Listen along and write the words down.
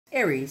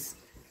Aries,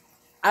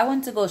 I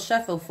went to go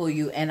shuffle for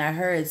you and I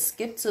heard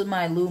skip to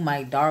my Lou,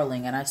 my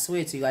darling. And I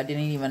swear to you, I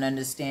didn't even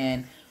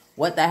understand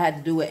what that had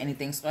to do with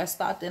anything. So I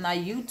stopped and I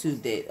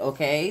YouTubed it,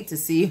 okay, to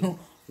see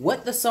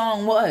what the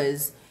song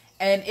was.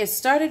 And it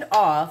started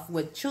off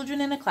with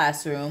children in a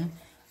classroom.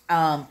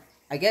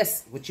 I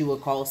guess what you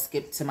would call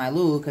skip to my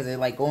Lou, because they're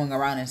like going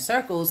around in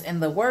circles.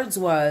 And the words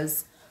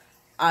was,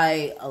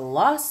 I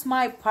lost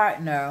my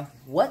partner.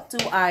 What do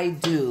I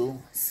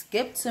do?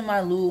 Skip to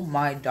my Lou,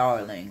 my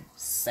darling.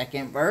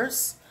 Second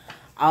verse.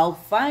 I'll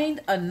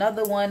find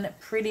another one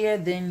prettier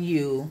than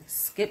you.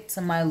 Skip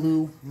to my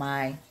Lou,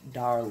 my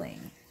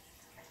darling.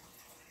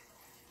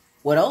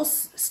 What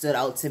else stood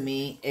out to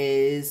me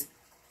is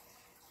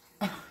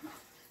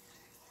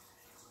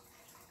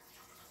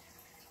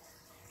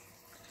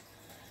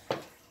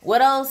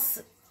what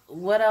else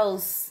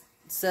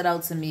stood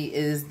out to me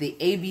is the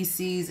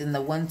ABCs and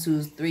the 1, 2,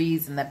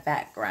 3s in the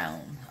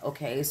background.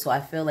 Okay, so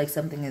I feel like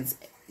something is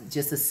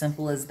just as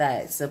simple as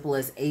that. Simple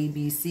as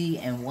ABC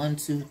and 1,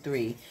 2,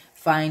 3.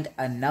 Find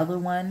another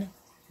one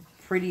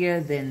prettier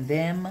than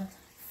them,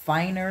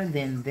 finer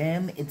than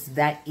them. It's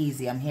that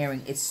easy. I'm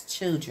hearing it's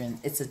children.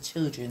 It's a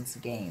children's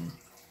game.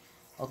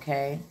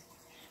 Okay?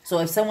 So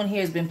if someone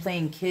here has been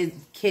playing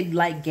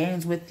kid-like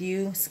games with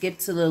you, skip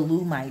to the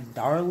Lou, my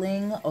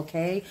darling,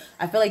 okay?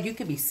 I feel like you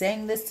could be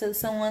saying this to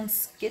someone,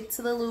 skip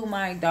to the Lou,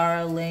 my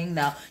darling.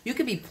 Now, you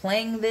could be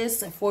playing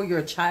this for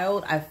your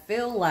child. I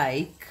feel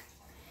like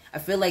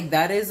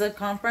that is a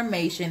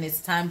confirmation.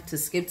 It's time to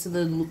skip to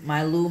the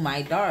my Lou,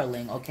 my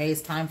darling, okay?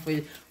 It's time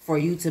for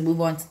you to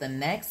move on to the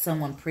next.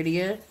 Someone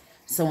prettier,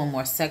 someone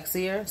more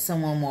sexier,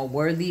 someone more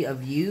worthy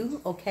of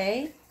you,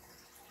 okay?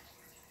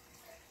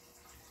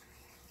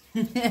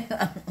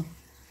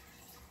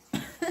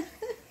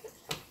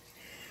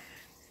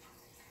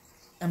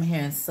 I'm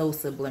hearing so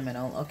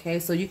subliminal, okay?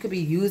 So you could be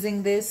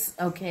using this,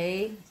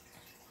 okay?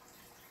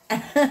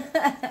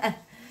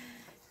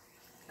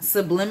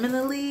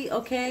 Subliminally,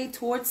 okay,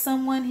 towards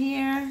someone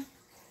here.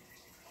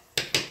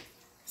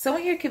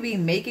 Someone here could be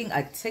making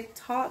a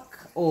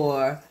TikTok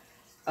or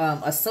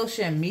a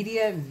social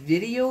media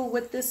video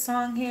with this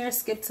song here.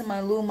 Skip to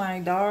my Lou, my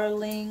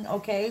darling,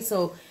 okay?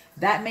 So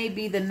that may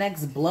be the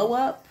next blow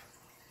up.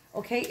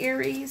 Okay,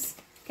 Aries.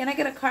 Can I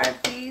get a card,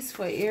 please,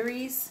 for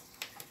Aries?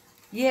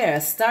 Yeah,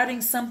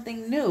 starting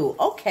something new.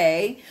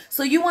 Okay.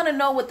 So you want to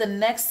know what the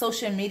next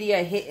social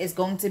media hit is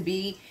going to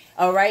be.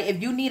 All right.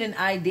 If you need an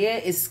idea,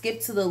 is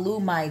skip to the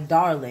Lou, my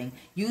darling.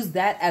 Use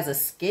that as a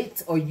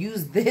skit or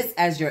use this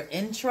as your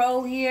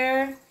intro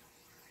here.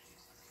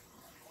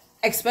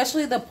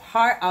 Especially the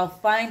part, I'll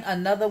find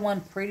another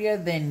one prettier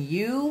than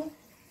you,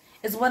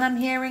 is what I'm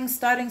hearing.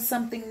 Starting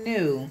something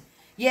new.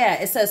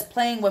 Yeah, it says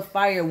playing with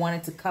fire,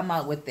 wanted to come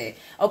out with it.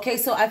 Okay,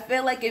 so I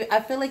feel like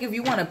if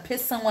you want to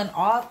piss someone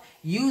off,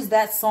 use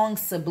that song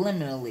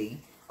subliminally.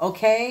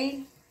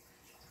 Okay?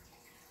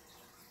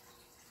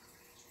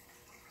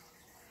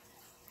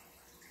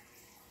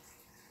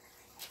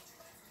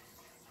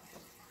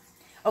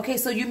 Okay,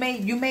 so you may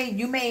you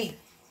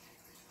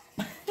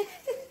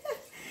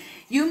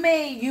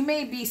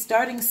may be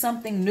starting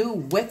something new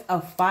with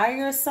a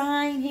fire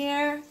sign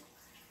here.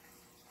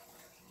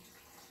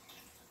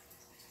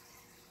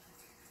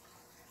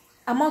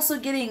 I'm also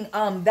getting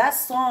that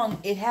song,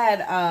 it had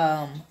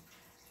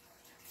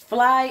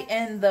fly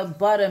in the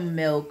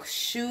buttermilk,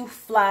 shoe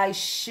fly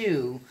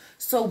shoe.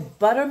 So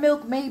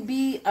buttermilk may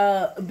be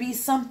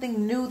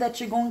something new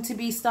that you're going to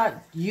be start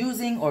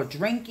using or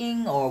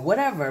drinking or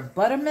whatever.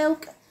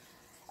 Buttermilk,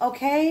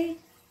 okay?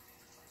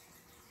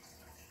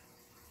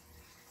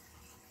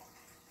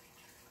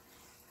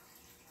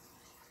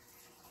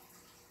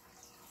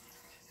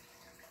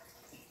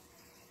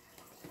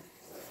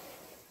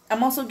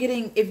 I'm also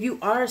getting, if you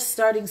are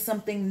starting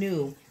something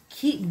new,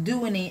 keep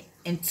doing it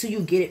until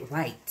you get it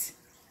right.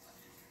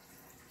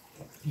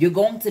 You're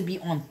going to be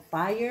on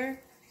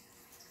fire,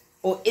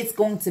 or it's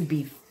going to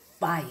be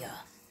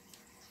fire.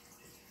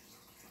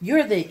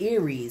 You're the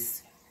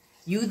Aries.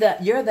 You're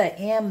the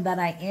am that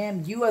I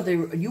am. You are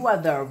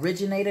the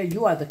originator.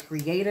 You are the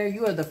creator.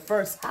 You are the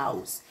first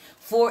house.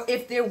 For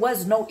if there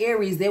was no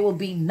Aries, there will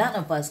be none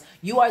of us.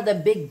 You are the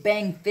Big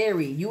Bang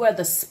Theory. You are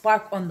the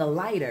spark on the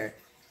lighter.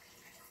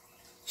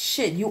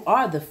 Shit, you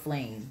are the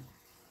flame.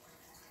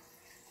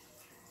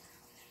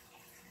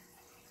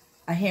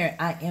 I hear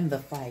I am the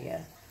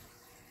fire.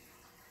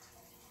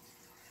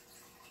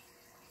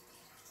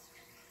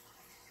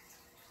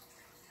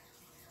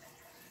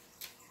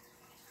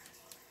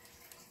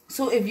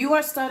 So if you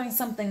are starting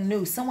something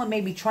new, someone may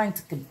be trying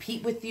to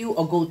compete with you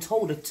or go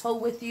toe-to-toe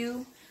with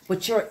you,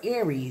 but you're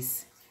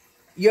Aries.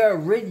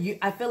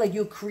 I feel like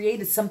you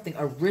created something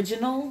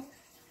original.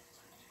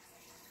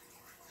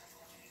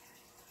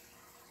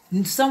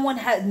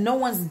 No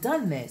one's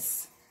done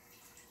this.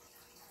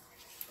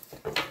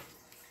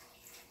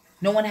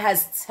 No one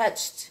has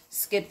touched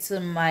skip to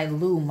my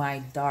Lou,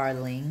 my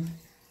darling.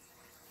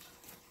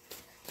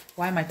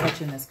 Why am I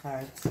touching this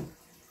card?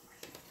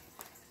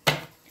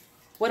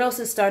 What else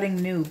is starting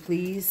new,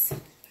 please?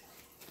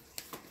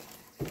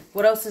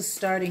 What else is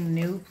starting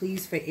new,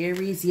 please, for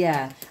Aries?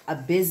 Yeah, a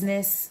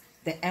business,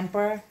 the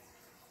Emperor.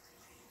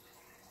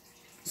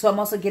 So I'm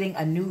also getting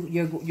a new,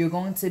 you're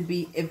going to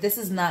be, if this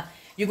is not,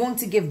 you're going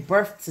to give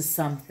birth to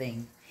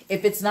something.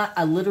 If it's not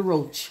a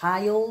literal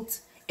child,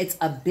 it's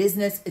a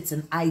business, it's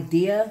an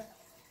idea.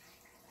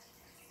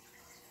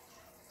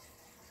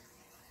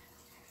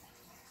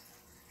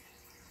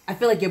 I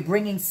feel like you're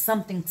bringing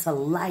something to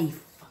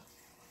life.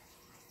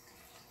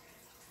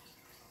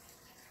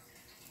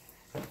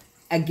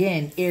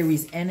 Again,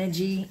 Aries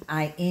energy.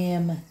 I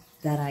am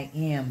that I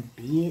am,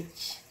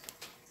 bitch.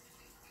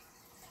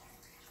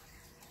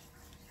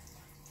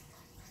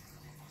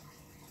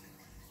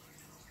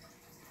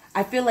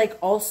 I feel like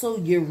also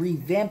you're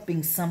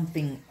revamping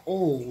something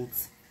old.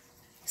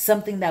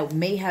 Something that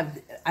may have,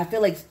 I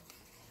feel like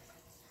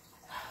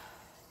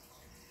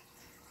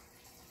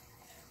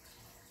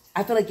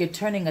you're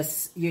turning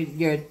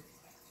you're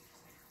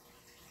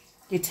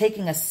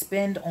taking a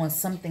spin on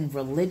something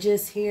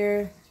religious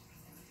here.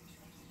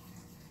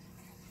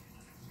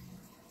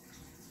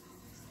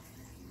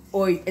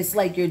 Or it's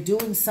like you're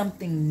doing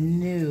something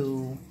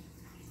new.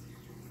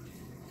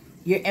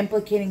 You're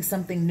implicating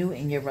something new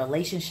in your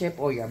relationship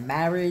or your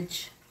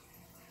marriage.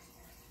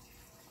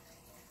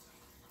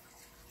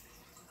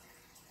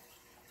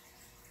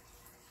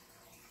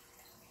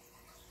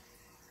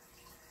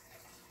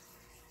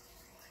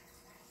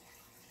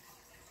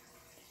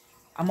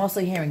 I'm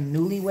also hearing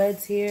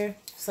newlyweds here.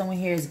 Someone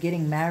here is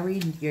getting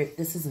married.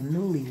 This is a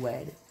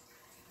newlywed.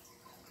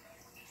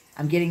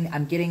 I'm getting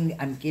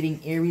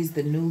Aries.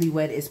 The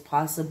newlywed is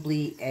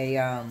possibly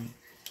a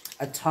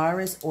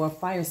Taurus or a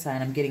fire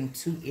sign. I'm getting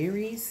 2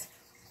 Aries.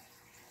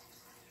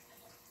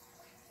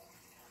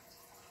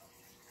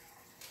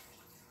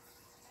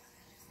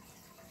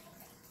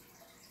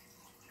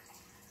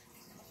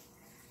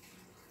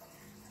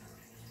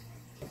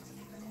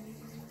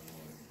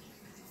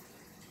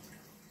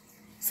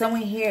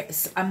 Someone here,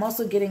 I'm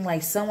also getting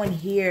like someone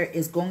here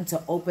is going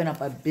to open up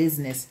a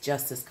business.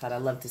 Justice card. I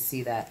love to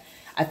see that.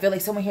 I feel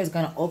like someone here is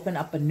going to open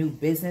up a new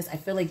business. I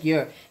feel like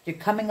you're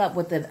coming up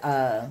with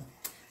an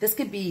this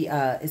could be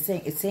it's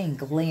saying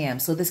glam.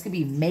 So this could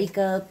be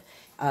makeup,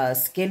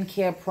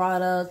 skincare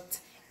product.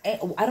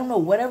 And I don't know,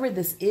 whatever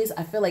this is,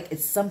 I feel like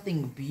it's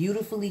something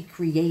beautifully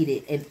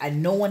created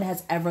and no one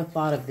has ever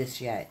thought of this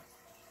yet.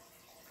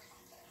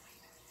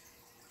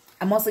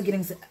 I'm also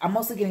getting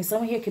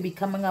someone here could be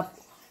coming up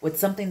with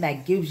something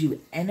that gives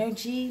you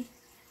energy.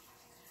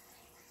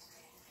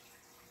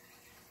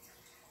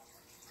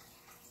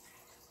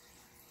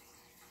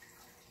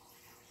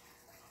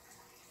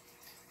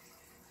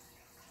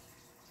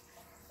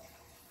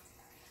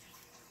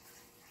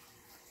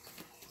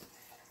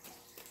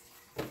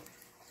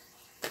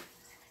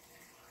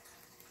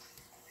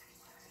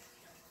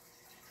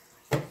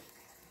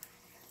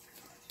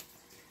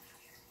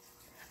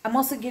 I'm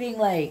also getting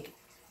like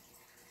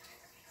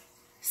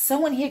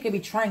someone here could be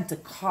trying to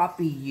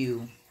copy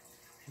you,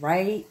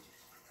 right?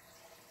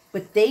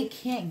 But they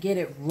can't get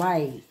it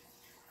right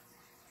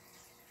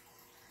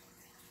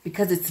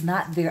because it's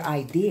not their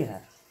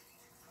idea.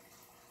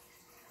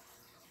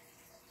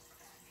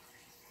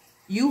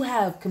 You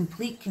have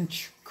complete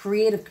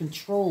creative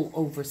control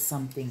over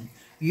something.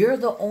 You're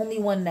the only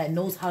one that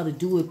knows how to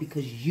do it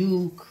because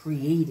you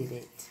created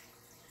it.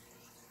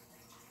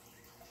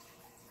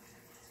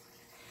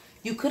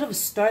 You could have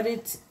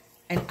started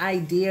an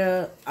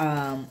idea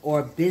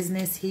or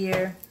business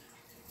here.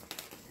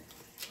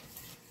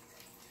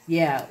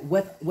 Yeah,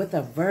 with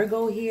a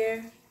Virgo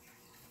here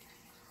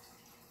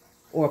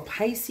or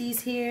Pisces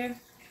here.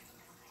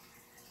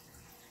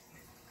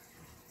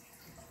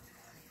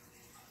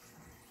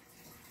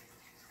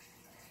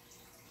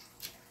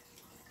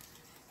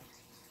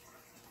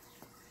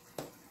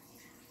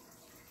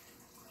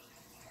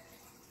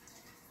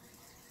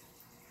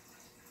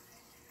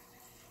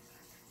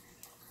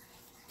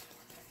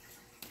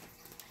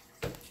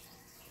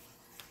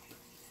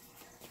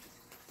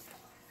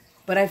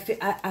 But I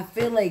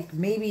feel like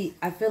maybe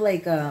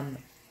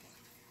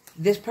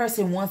this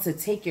person wants to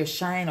take your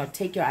shine or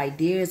take your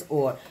ideas,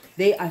 or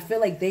I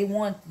feel like they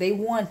want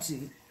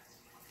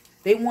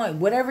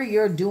whatever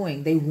you're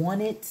doing, they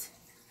want it.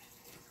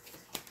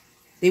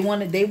 They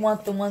want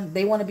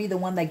to be the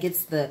one that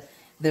gets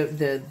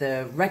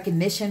the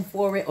recognition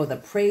for it or the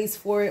praise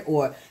for it,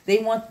 or they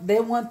want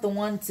the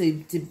one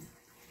to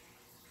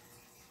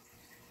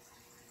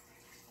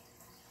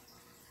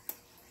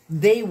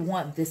they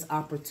want this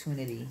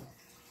opportunity.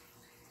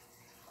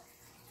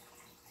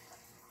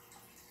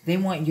 They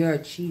want your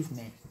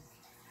achievement.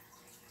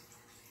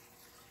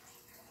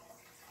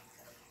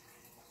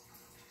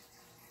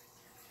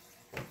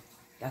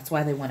 That's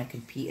why they want to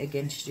compete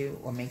against you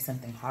or make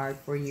something hard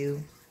for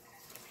you.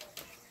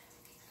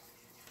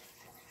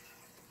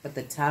 But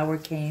the Tower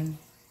came.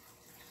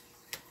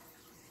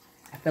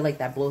 I feel like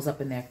that blows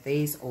up in their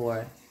face,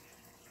 or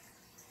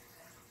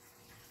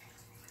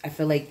I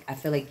feel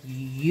like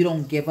you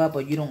don't give up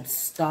or you don't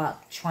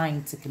stop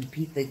trying to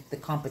compete the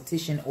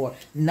competition, or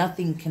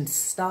nothing can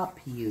stop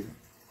you.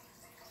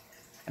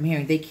 I'm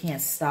hearing they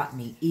can't stop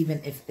me,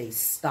 even if they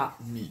stop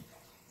me.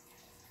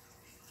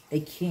 They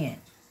can't.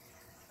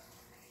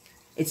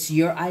 It's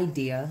your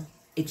idea.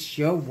 It's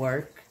your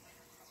work.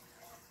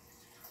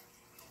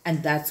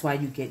 And that's why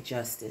you get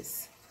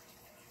justice.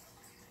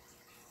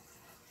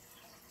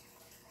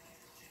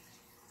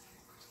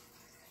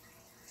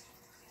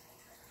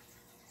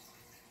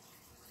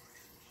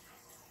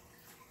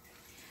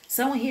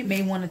 Someone here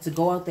may want to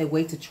go out their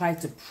way to try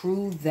to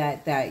prove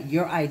that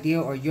your idea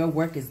or your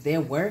work is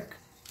their work,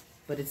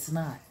 but it's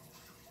not.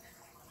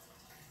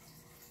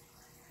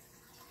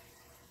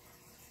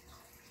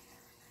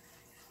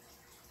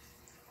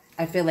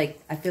 I feel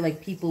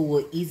like people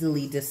will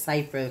easily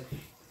decipher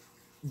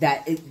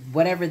that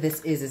whatever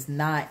this is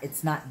not,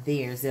 it's not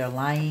theirs. They're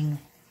lying.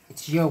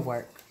 It's your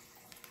work.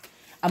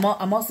 I'm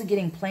also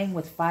getting playing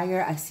with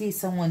fire. I see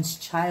someone's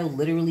child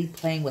literally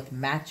playing with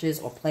matches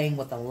or playing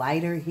with a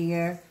lighter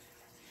here.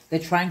 They're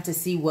trying to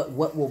see what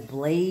will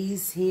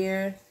blaze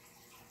here.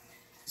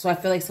 So I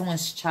feel like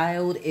someone's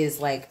child is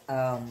like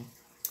an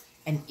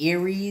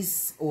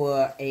Aries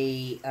or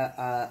a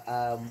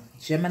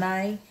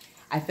Gemini.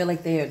 I feel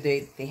like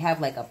they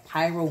have like a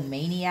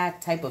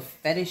pyromaniac type of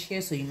fetish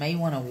here. So you may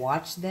want to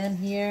watch them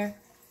here.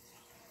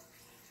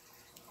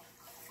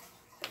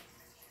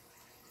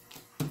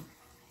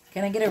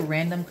 Can I get a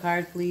random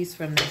card, please,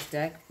 from this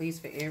deck,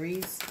 please, for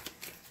Aries?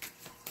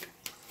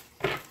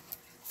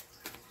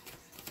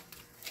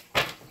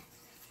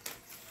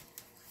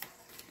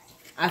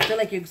 I feel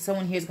like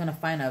someone here is going to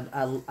find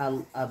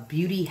a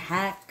beauty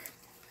hack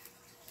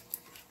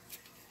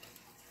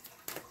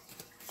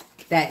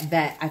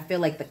that I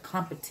feel like the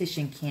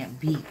competition can't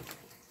beat.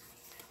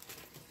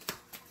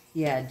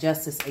 Yeah,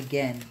 justice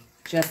again.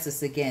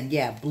 Justice again.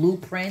 Yeah,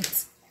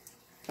 blueprint.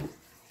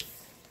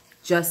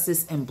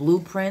 Justice and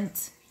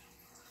blueprint.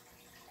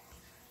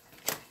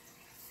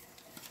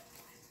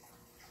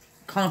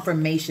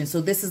 Confirmation.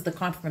 So this is the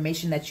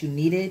confirmation that you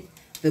needed.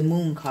 The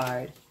Moon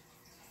card.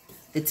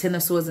 The Ten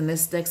of Swords in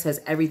this deck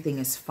says everything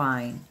is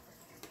fine.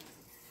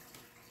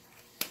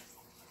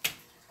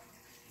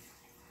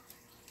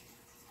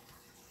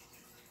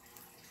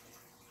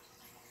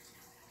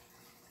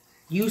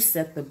 You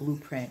set the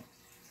blueprint.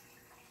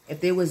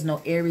 If there was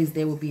no Aries,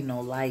 there would be no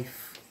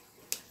life.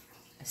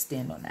 I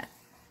stand on that.